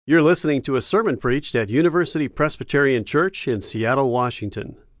You're listening to a sermon preached at University Presbyterian Church in Seattle,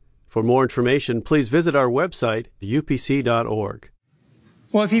 Washington. For more information, please visit our website, upc.org.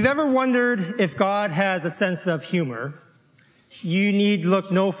 Well, if you've ever wondered if God has a sense of humor, you need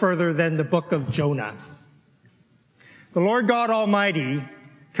look no further than the book of Jonah. The Lord God Almighty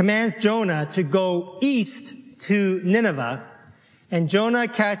commands Jonah to go east to Nineveh, and Jonah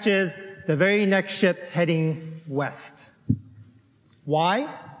catches the very next ship heading west.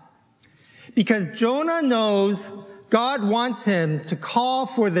 Why? Because Jonah knows God wants him to call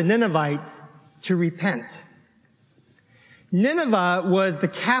for the Ninevites to repent. Nineveh was the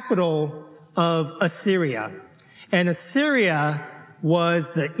capital of Assyria, and Assyria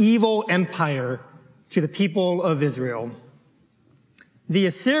was the evil empire to the people of Israel. The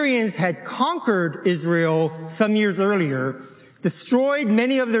Assyrians had conquered Israel some years earlier, destroyed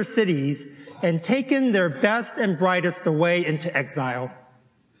many of their cities, and taken their best and brightest away into exile.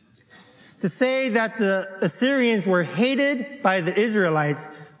 To say that the Assyrians were hated by the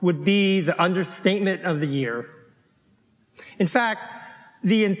Israelites would be the understatement of the year. In fact,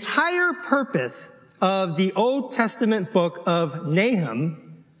 the entire purpose of the Old Testament book of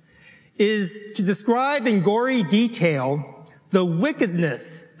Nahum is to describe in gory detail the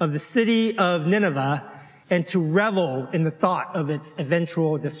wickedness of the city of Nineveh and to revel in the thought of its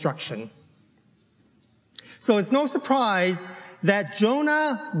eventual destruction. So it's no surprise that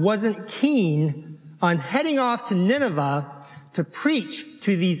Jonah wasn't keen on heading off to Nineveh to preach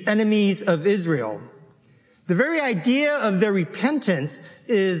to these enemies of Israel. The very idea of their repentance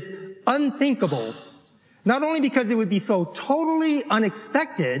is unthinkable, not only because it would be so totally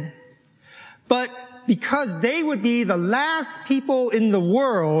unexpected, but because they would be the last people in the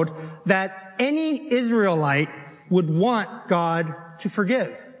world that any Israelite would want God to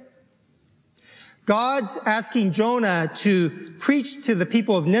forgive. God's asking Jonah to preach to the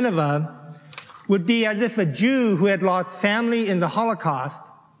people of Nineveh would be as if a Jew who had lost family in the Holocaust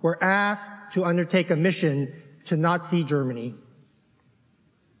were asked to undertake a mission to Nazi Germany.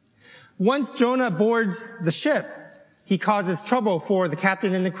 Once Jonah boards the ship, he causes trouble for the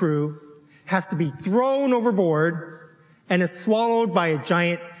captain and the crew, has to be thrown overboard, and is swallowed by a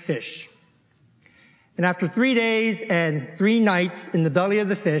giant fish. And after 3 days and 3 nights in the belly of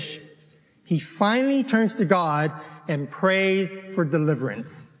the fish, he finally turns to God and prays for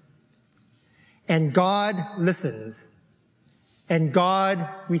deliverance. And God listens. And God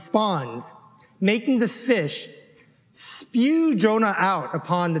responds, making the fish spew Jonah out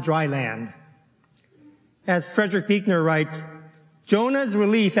upon the dry land. As Frederick Buechner writes, Jonah's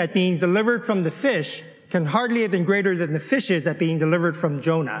relief at being delivered from the fish can hardly have been greater than the fish's at being delivered from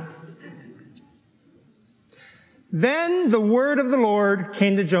Jonah. Then the word of the Lord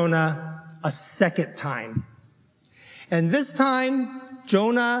came to Jonah a second time. And this time,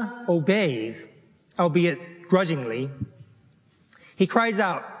 Jonah obeys, albeit grudgingly. He cries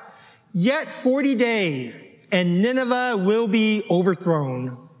out, "Yet 40 days, and Nineveh will be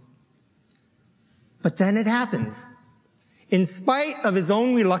overthrown." But then it happens. In spite of his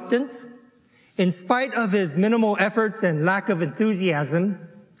own reluctance, in spite of his minimal efforts and lack of enthusiasm,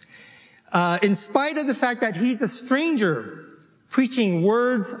 in spite of the fact that he's a stranger preaching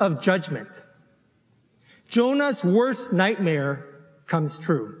words of judgment, Jonah's worst nightmare comes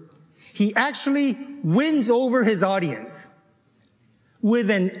true. He actually wins over his audience with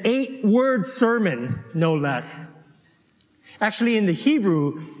an 8-word sermon, no less. Actually, in the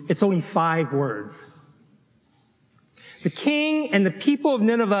Hebrew, it's only 5 words. The king and the people of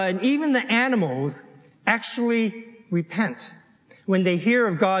Nineveh and even the animals actually repent when they hear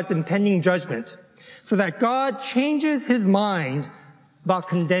of God's impending judgment, so that God changes his mind about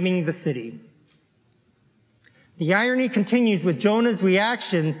condemning the city. The irony continues with Jonah's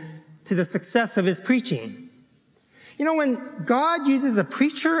reaction to the success of his preaching. You know, when God uses a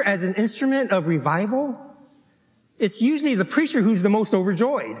preacher as an instrument of revival, it's usually the preacher who's the most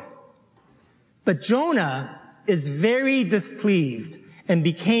overjoyed. But Jonah is very displeased and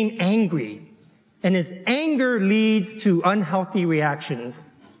became angry, and his anger leads to unhealthy reactions.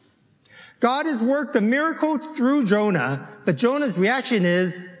 God has worked a miracle through Jonah, but Jonah's reaction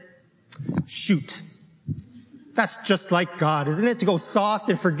is, shoot. That's just like God, isn't it? To go soft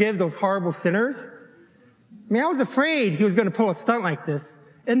and forgive those horrible sinners. I mean, I was afraid he was going to pull a stunt like this.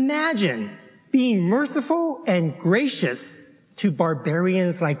 Imagine being merciful and gracious to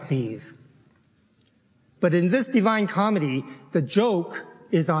barbarians like these. But in this divine comedy, the joke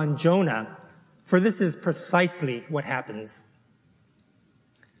is on Jonah, for this is precisely what happens.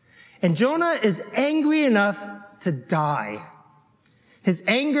 And Jonah is angry enough to die. His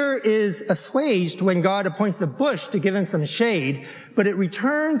anger is assuaged when God appoints a bush to give him some shade, but it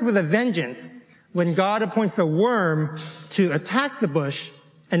returns with a vengeance when God appoints a worm to attack the bush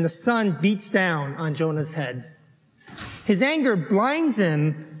and the sun beats down on Jonah's head. His anger blinds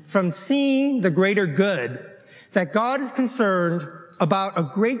him from seeing the greater good, that God is concerned about a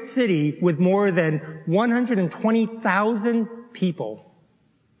great city with more than 120,000 people.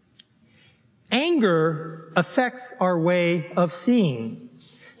 Anger affects our way of seeing.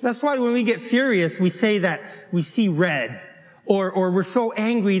 That's why when we get furious, we say that we see red, or we're so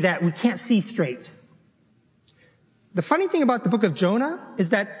angry that we can't see straight. The funny thing about the book of Jonah is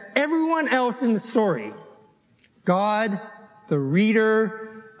that everyone else in the story, God, the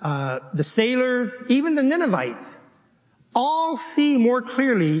reader, the sailors, even the Ninevites, all see more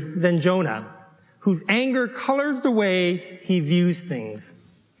clearly than Jonah, whose anger colors the way he views things.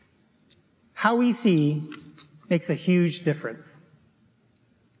 How we see makes a huge difference.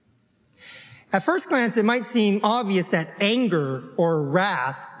 At first glance, it might seem obvious that anger or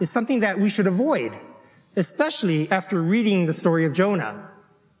wrath is something that we should avoid, especially after reading the story of Jonah.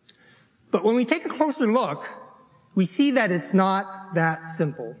 But when we take a closer look, we see that it's not that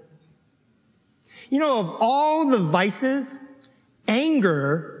simple. You know, of all the vices,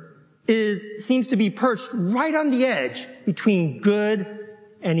 anger seems to be perched right on the edge between good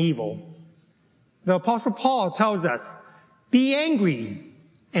and evil. The Apostle Paul tells us, be angry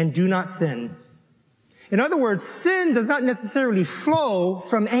and do not sin. In other words, sin does not necessarily flow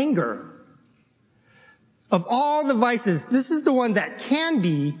from anger. Of all the vices, this is the one that can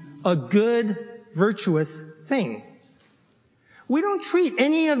be a good, virtuous thing. We don't treat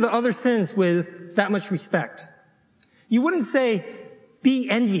any of the other sins with that much respect. You wouldn't say, be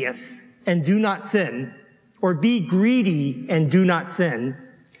envious and do not sin, or be greedy and do not sin.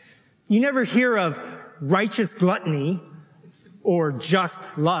 You never hear of righteous gluttony or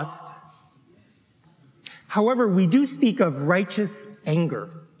just lust. However, we do speak of righteous anger.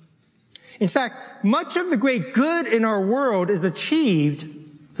 In fact, much of the great good in our world is achieved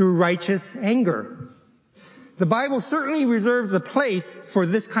through righteous anger. The Bible certainly reserves a place for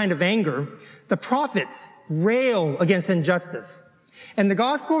this kind of anger. The prophets rail against injustice. And the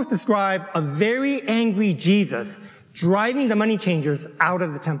Gospels describe a very angry Jesus driving the money changers out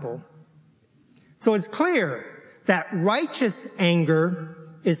of the temple. So it's clear that righteous anger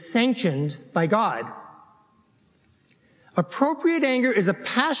is sanctioned by God. Appropriate anger is a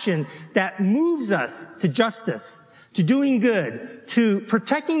passion that moves us to justice, to doing good, to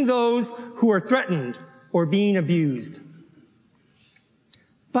protecting those who are threatened or being abused.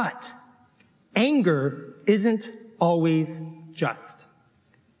 But anger isn't always just.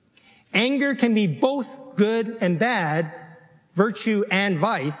 Anger can be both good and bad, virtue and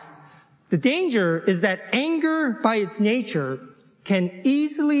vice. The danger is that anger by its nature can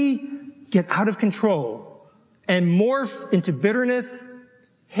easily get out of control and morph into bitterness,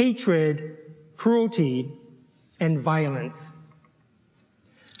 hatred, cruelty, and violence.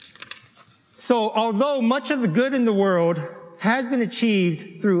 So although much of the good in the world has been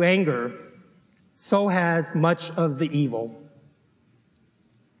achieved through anger, so has much of the evil.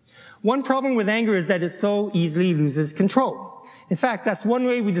 One problem with anger is that it so easily loses control. In fact, that's one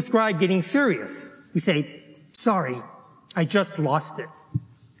way we describe getting furious. We say, sorry, I just lost it.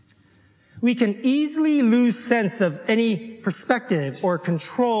 We can easily lose sense of any perspective or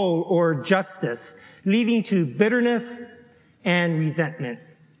control or justice, leading to bitterness and resentment.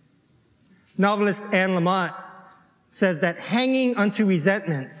 Novelist Anne Lamott says that hanging onto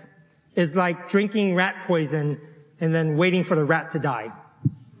resentments is like drinking rat poison and then waiting for the rat to die.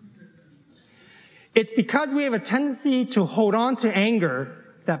 It's because we have a tendency to hold on to anger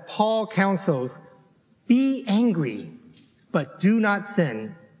that Paul counsels, be angry, but do not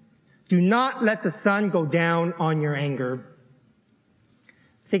sin. Do not let the sun go down on your anger.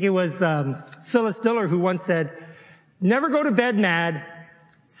 I think it was Phyllis Diller who once said, never go to bed mad,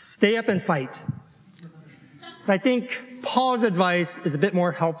 stay up and fight. But I think Paul's advice is a bit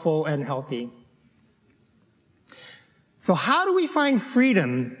more helpful and healthy. So how do we find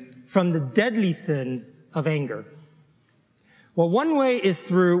freedom from the deadly sin of anger? Well, one way is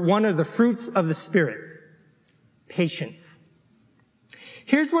through one of the fruits of the Spirit, patience.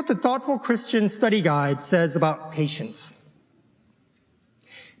 Here's what the Thoughtful Christian Study Guide says about patience.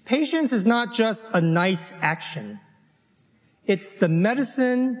 Patience is not just a nice action. It's the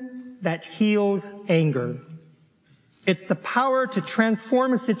medicine that heals anger. It's the power to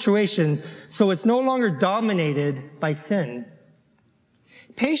transform a situation so it's no longer dominated by sin.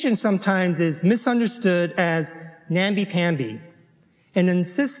 Patience sometimes is misunderstood as namby-pamby, an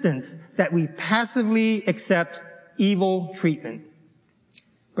insistence that we passively accept evil treatment.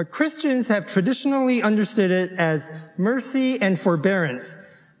 But Christians have traditionally understood it as mercy and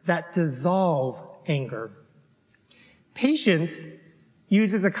forbearance that dissolve anger. Patience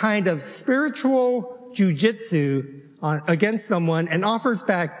uses a kind of spiritual jujitsu against someone and offers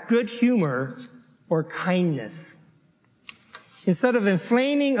back good humor or kindness. Instead of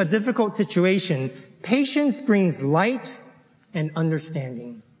inflaming a difficult situation, patience brings light and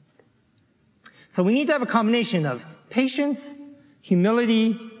understanding. So we need to have a combination of patience,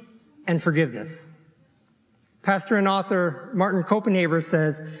 humility, and forgiveness. Pastor and author Martin Copenhaver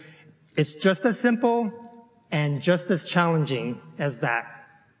says, it's just as simple and just as challenging as that.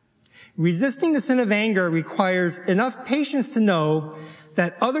 Resisting the sin of anger requires enough patience to know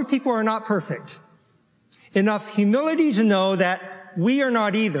that other people are not perfect, enough humility to know that we are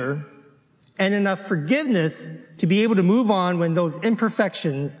not either, and enough forgiveness to be able to move on when those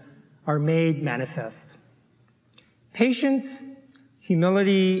imperfections are made manifest. Patience,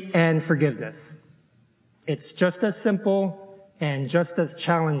 humility, and forgiveness. It's just as simple and just as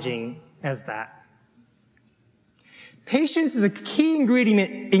challenging as that. Patience is a key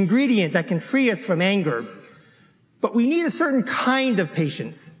ingredient that can free us from anger, but we need a certain kind of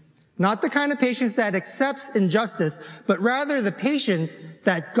patience. Not the kind of patience that accepts injustice, but rather the patience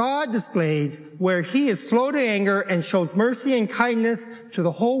that God displays where he is slow to anger and shows mercy and kindness to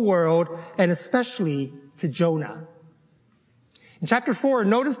the whole world and especially to Jonah. In chapter 4,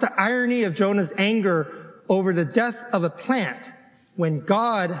 notice the irony of Jonah's anger over the death of a plant when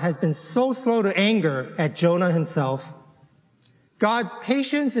God has been so slow to anger at Jonah himself. God's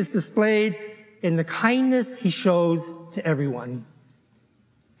patience is displayed in the kindness he shows to everyone.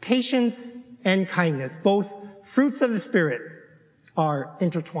 Patience and kindness, both fruits of the Spirit, are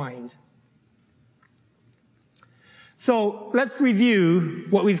intertwined. So let's review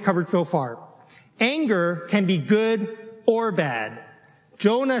what we've covered so far. Anger can be good or bad.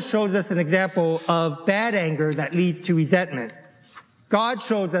 Jonah shows us an example of bad anger that leads to resentment. God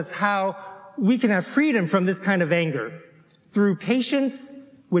shows us how we can have freedom from this kind of anger through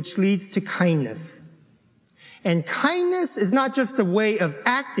patience, which leads to kindness. And kindness is not just a way of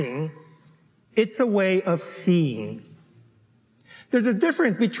acting, it's a way of seeing. There's a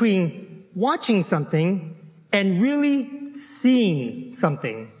difference between watching something and really seeing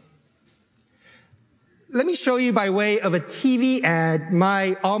something. Let me show you by way of a TV ad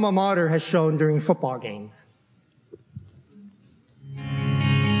my alma mater has shown during football games.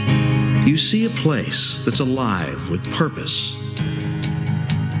 You see a place that's alive with purpose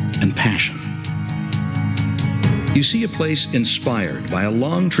and passion. You see a place inspired by a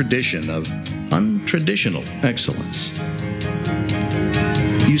long tradition of untraditional excellence.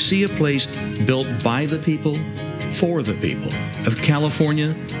 You see a place built by the people, for the people of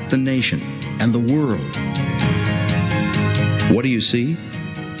California, the nation, and the world. What do you see?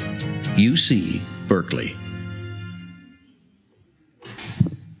 You see Berkeley.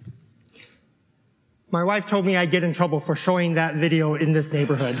 My wife told me I'd get in trouble for showing that video in this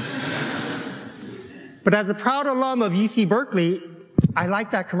neighborhood. But as a proud alum of UC Berkeley, I like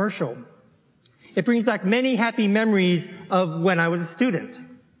that commercial. It brings back many happy memories of when I was a student.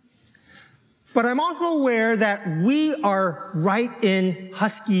 But I'm also aware that we are right in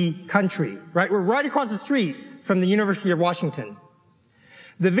Husky country, right? We're right across the street from the University of Washington.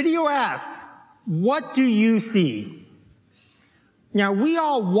 The video asks, what do you see? Now, we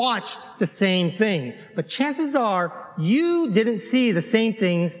all watched the same thing, but chances are you didn't see the same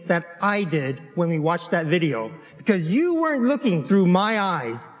things that I did when we watched that video, because you weren't looking through my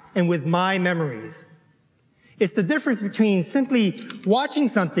eyes and with my memories. It's the difference between simply watching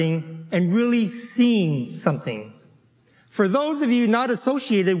something and really seeing something. For those of you not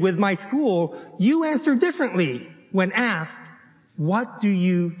associated with my school, you answer differently when asked, what do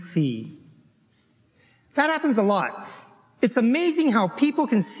you see? That happens a lot. It's amazing how people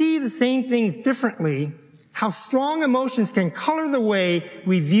can see the same things differently, how strong emotions can color the way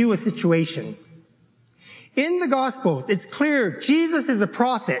we view a situation. In the Gospels, it's clear Jesus is a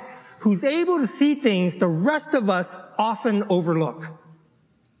prophet who's able to see things the rest of us often overlook.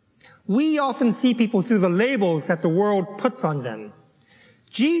 We often see people through the labels that the world puts on them.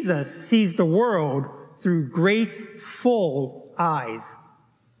 Jesus sees the world through graceful eyes.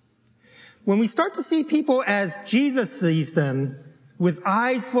 When we start to see people as Jesus sees them, with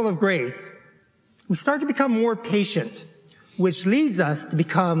eyes full of grace, we start to become more patient, which leads us to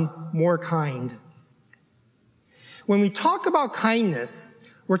become more kind. When we talk about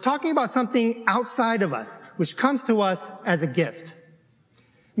kindness, we're talking about something outside of us, which comes to us as a gift.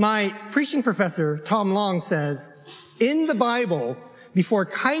 My preaching professor, Tom Long, says, in the Bible, before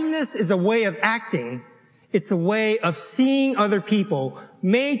kindness is a way of acting, It's a way of seeing other people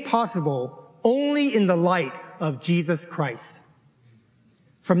made possible only in the light of Jesus Christ.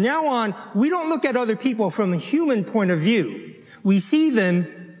 From now on, we don't look at other people from a human point of view. We see them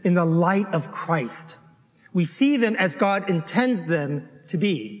in the light of Christ. We see them as God intends them to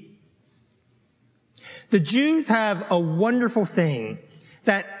be. The Jews have a wonderful saying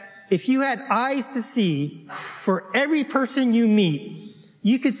that if you had eyes to see, for every person you meet,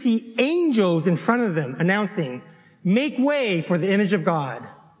 you could see angels in front of them announcing, "Make way for the image of God.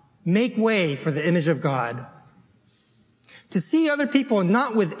 Make way for the image of God." To see other people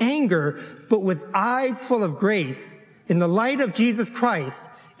not with anger, but with eyes full of grace, in the light of Jesus Christ,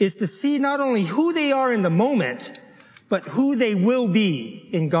 is to see not only who they are in the moment, but who they will be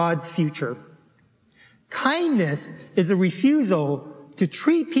in God's future. Kindness is a refusal to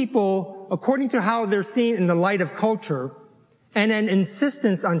treat people according to how they're seen in the light of culture, and an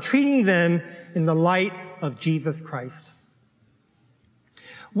insistence on treating them in the light of Jesus Christ.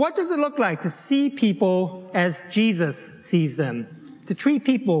 What does it look like to see people as Jesus sees them? To treat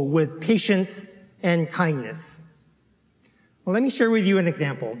people with patience and kindness? Well, let me share with you an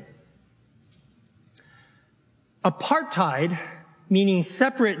example. Apartheid, meaning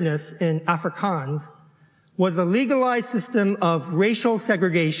separateness in Afrikaans, was a legalized system of racial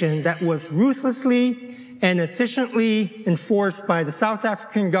segregation that was ruthlessly and efficiently enforced by the South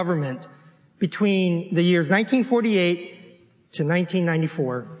African government between the years 1948 to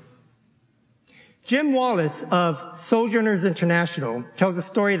 1994. Jim Wallace of Sojourners International tells a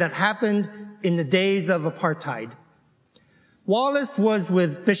story that happened in the days of apartheid. Wallace was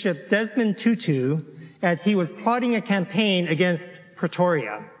with Bishop Desmond Tutu as he was plotting a campaign against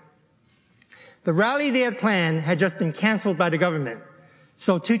Pretoria. The rally they had planned had just been canceled by the government.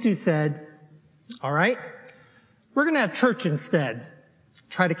 So Tutu said, "All right, we're going to have church instead.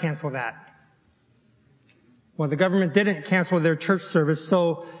 Try to cancel that." Well, the government didn't cancel their church service,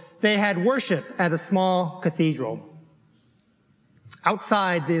 so they had worship at a small cathedral.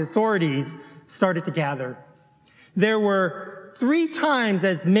 Outside, the authorities started to gather. There were 3 times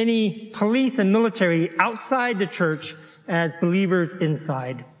as many police and military outside the church as believers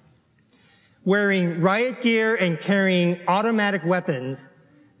inside. Wearing riot gear and carrying automatic weapons,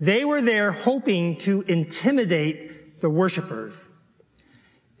 they were there hoping to intimidate the worshipers.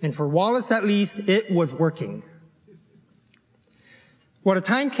 And for Wallace, at least, it was working. Well, the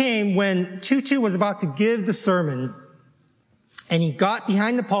time came when Tutu was about to give the sermon, and he got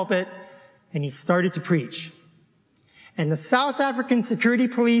behind the pulpit and he started to preach. And the South African security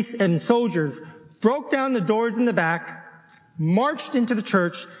police and soldiers broke down the doors in the back, marched into the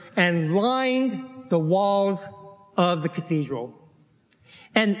church, and lined the walls of the cathedral.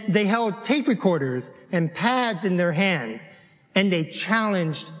 And they held tape recorders and pads in their hands, and they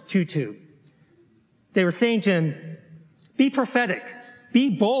challenged Tutu. They were saying to him, "Be prophetic,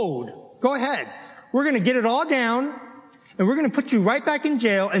 be bold, go ahead. We're going to get it all down, and we're going to put you right back in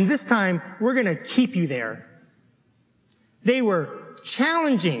jail, and this time we're going to keep you there." They were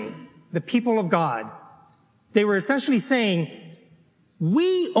challenging the people of God. They were essentially saying,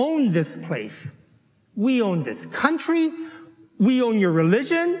 "We own this place. We own this country. We own your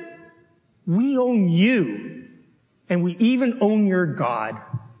religion. We own you. And we even own your God."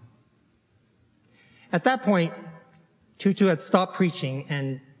 At that point, Tutu had stopped preaching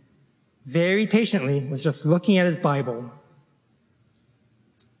and very patiently was just looking at his Bible.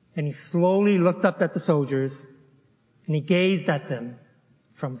 And he slowly looked up at the soldiers and he gazed at them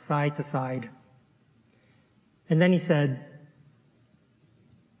from side to side. And then he said,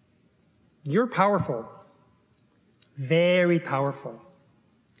 "You're powerful, very powerful,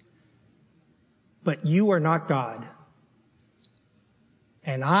 but you are not God.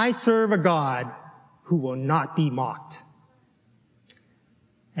 And I serve a God who will not be mocked."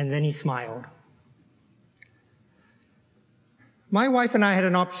 And then he smiled. My wife and I had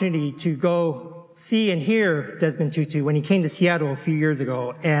an opportunity to go see and hear Desmond Tutu when he came to Seattle a few years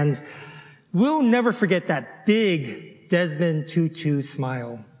ago, and we'll never forget that big Desmond Tutu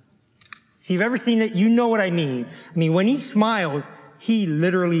smile. If you've ever seen it, you know what I mean. When he smiles, he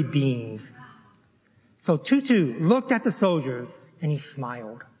literally beams. So Tutu looked at the soldiers and he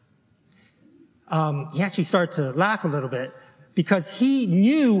smiled. He actually started to laugh a little bit because he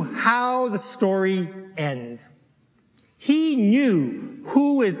knew how the story ends. He knew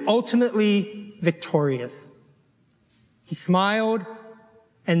who is ultimately victorious. He smiled,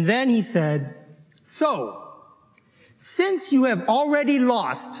 and then he said, "So, since you have already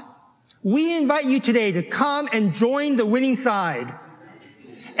lost, we invite you today to come and join the winning side."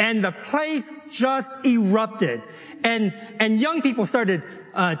 And the place just erupted. And young people started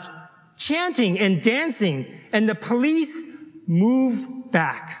chanting and dancing, and the police moved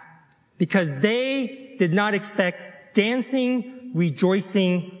back because they did not expect dancing,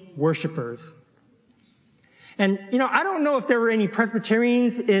 rejoicing worshipers. And, I don't know if there were any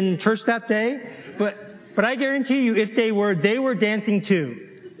Presbyterians in church that day, but I guarantee you if they were dancing too,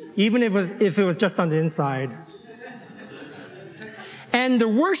 even if it was just on the inside. And the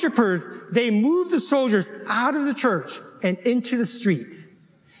worshipers, they moved the soldiers out of the church and into the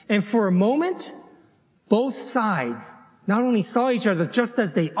streets. And for a moment, both sides not only saw each other just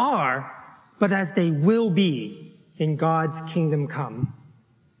as they are, but as they will be in God's kingdom come.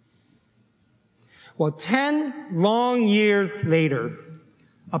 Well, 10 long years later,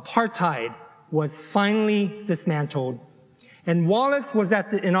 apartheid was finally dismantled, and Wallace was at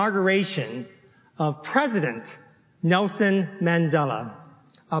the inauguration of President Nelson Mandela,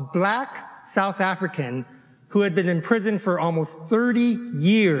 a black South African who had been in prison for almost 30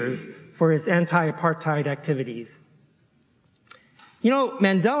 years for his anti-apartheid activities.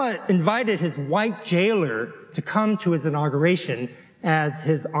 Mandela invited his white jailer to come to his inauguration as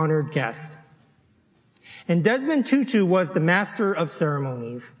his honored guest. And Desmond Tutu was the master of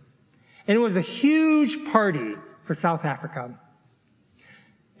ceremonies. And it was a huge party for South Africa.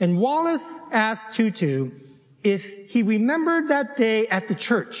 And Wallace asked Tutu if he remembered that day at the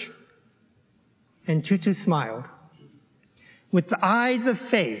church. And Tutu smiled. With the eyes of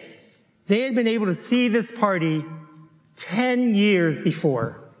faith, they had been able to see this party 10 years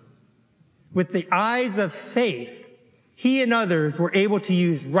before. With the eyes of faith, he and others were able to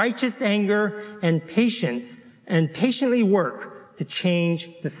use righteous anger and patience and patiently work to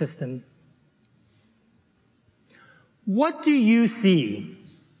change the system. What do you see?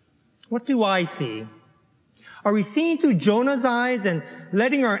 What do I see? Are we seeing through Jonah's eyes and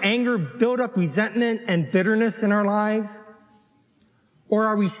letting our anger build up resentment and bitterness in our lives? Or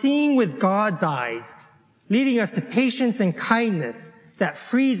are we seeing with God's eyes, leading us to patience and kindness that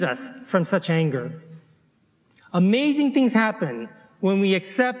frees us from such anger? Amazing things happen when we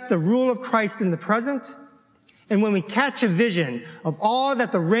accept the rule of Christ in the present and when we catch a vision of all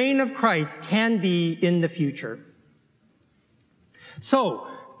that the reign of Christ can be in the future. So,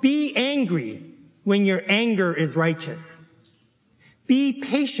 be angry when your anger is righteous. Be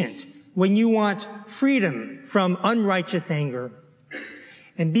patient when you want freedom from unrighteous anger.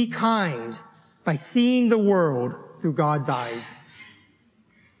 And be kind by seeing the world through God's eyes.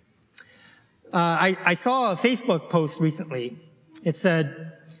 I saw a Facebook post recently. It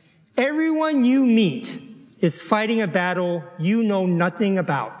said, "Everyone you meet is fighting a battle you know nothing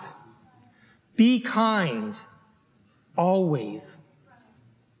about. Be kind, always."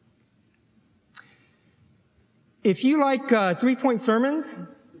 If you like 3-point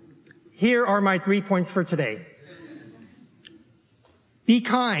sermons, here are my 3 points for today. Be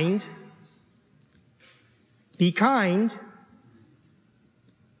kind. Be kind.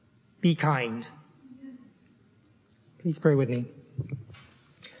 Be kind. Please pray with me.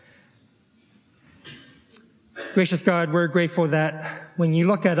 Gracious God, we're grateful that when you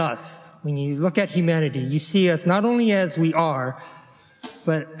look at us, when you look at humanity, you see us not only as we are,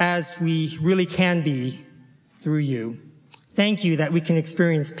 but as we really can be through you. Thank you that we can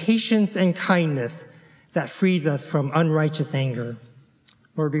experience patience and kindness that frees us from unrighteous anger.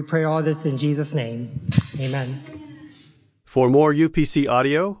 Lord, we pray all this in Jesus' name. Amen. For more UPC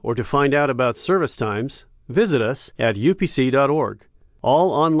audio or to find out about service times, visit us at upc.org.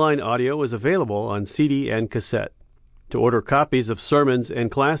 All online audio is available on CD and cassette. To order copies of sermons and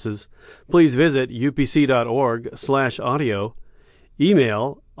classes, please visit upc.org/audio,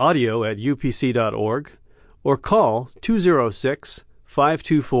 email audio@upc.org, or call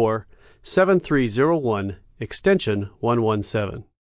 206-524-7301, extension 117.